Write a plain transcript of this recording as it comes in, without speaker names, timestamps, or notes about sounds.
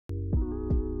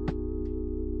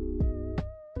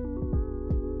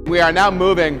We are now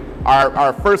moving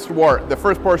our first wort, the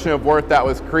first portion of wort that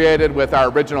was created with our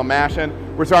original mashing.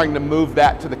 We're starting to move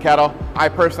that to the kettle. I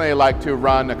personally like to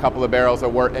run a couple of barrels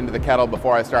of wort into the kettle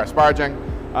before I start sparging.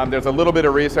 There's a little bit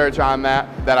of research on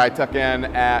that I took in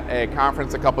at a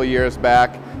conference a couple years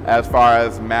back as far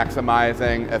as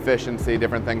maximizing efficiency,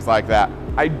 different things like that.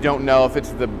 I don't know if it's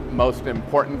the most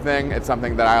important thing. It's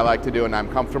something that I like to do and I'm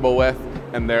comfortable with,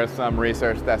 and there's some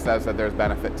research that says that there's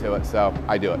benefit to it, so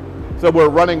I do it. So we're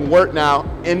running wort now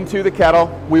into the kettle.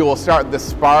 We will start the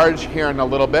sparge here in a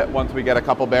little bit once we get a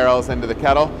couple barrels into the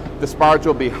kettle. The sparge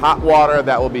will be hot water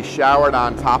that will be showered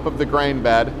on top of the grain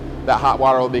bed. That hot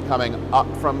water will be coming up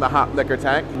from the hot liquor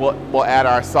tank. We'll add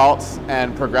our salts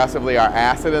and progressively our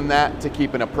acid in that to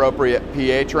keep an appropriate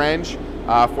pH range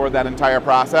for that entire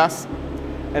process.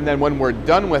 And then when we're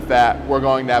done with that, we're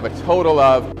going to have a total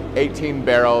of 18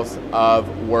 barrels of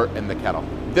wort in the kettle.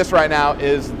 This right now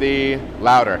is the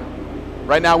lauter.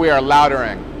 Right now we are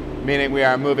lautering, meaning we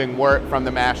are moving wort from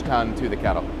the mash tun to the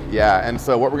kettle. Yeah, and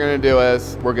so what we're gonna do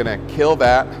is we're gonna kill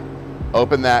that,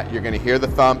 open that, you're gonna hear the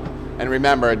thump, and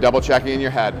remember, double checking in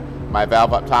your head, my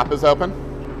valve up top is open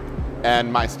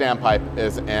and my standpipe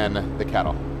is in the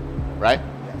kettle, right?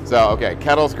 So, okay,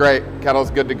 kettle's great,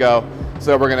 kettle's good to go.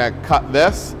 So we're gonna cut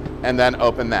this and then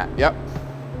open that, yep.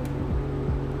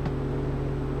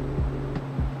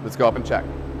 Let's go up and check.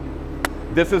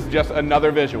 This is just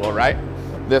another visual, right?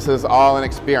 This is all an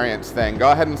experience thing.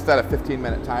 Go ahead and set a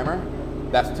 15-minute timer.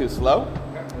 That's too slow.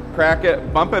 Crack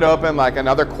it, bump it open like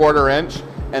another 1/4 inch,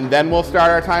 and then we'll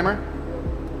start our timer.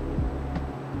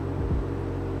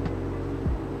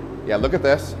 Yeah, look at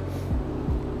this,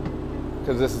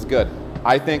 because this is good.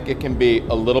 I think it can be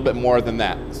a little bit more than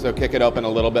that, so kick it open a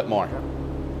little bit more.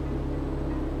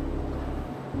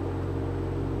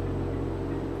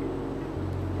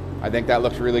 I think that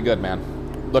looks really good, man.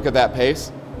 Look at that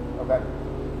pace. Okay.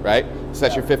 Right?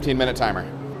 Set your 15-minute timer.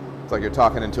 It's like you're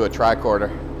talking into a tricorder.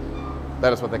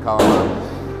 That is what they call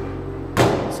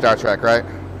it. Star Trek, right?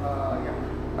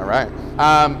 Yeah. All right.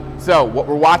 So what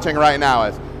we're watching right now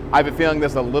is, I have a feeling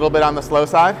this is a little bit on the slow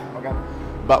side. Okay.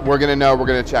 But we're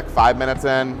gonna check 5 minutes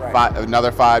in, right.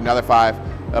 Another five,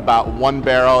 about 1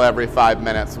 barrel every 5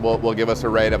 minutes will give us a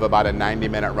rate of about a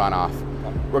 90-minute runoff.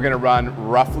 We're gonna run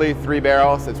roughly 3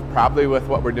 barrels. It's probably with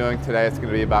what we're doing today, it's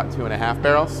gonna be about 2.5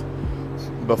 barrels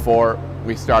before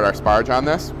we start our sparge on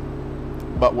this.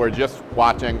 But we're just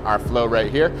watching our flow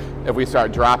rate here. If we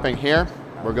start dropping here,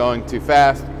 we're going too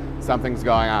fast, something's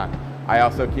going on. I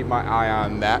also keep my eye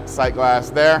on that sight glass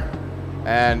there.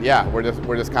 And yeah, we're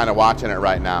just kind of watching it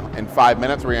right now. In 5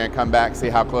 minutes, we're gonna come back, see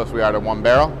how close we are to 1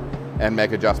 barrel, and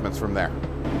make adjustments from there.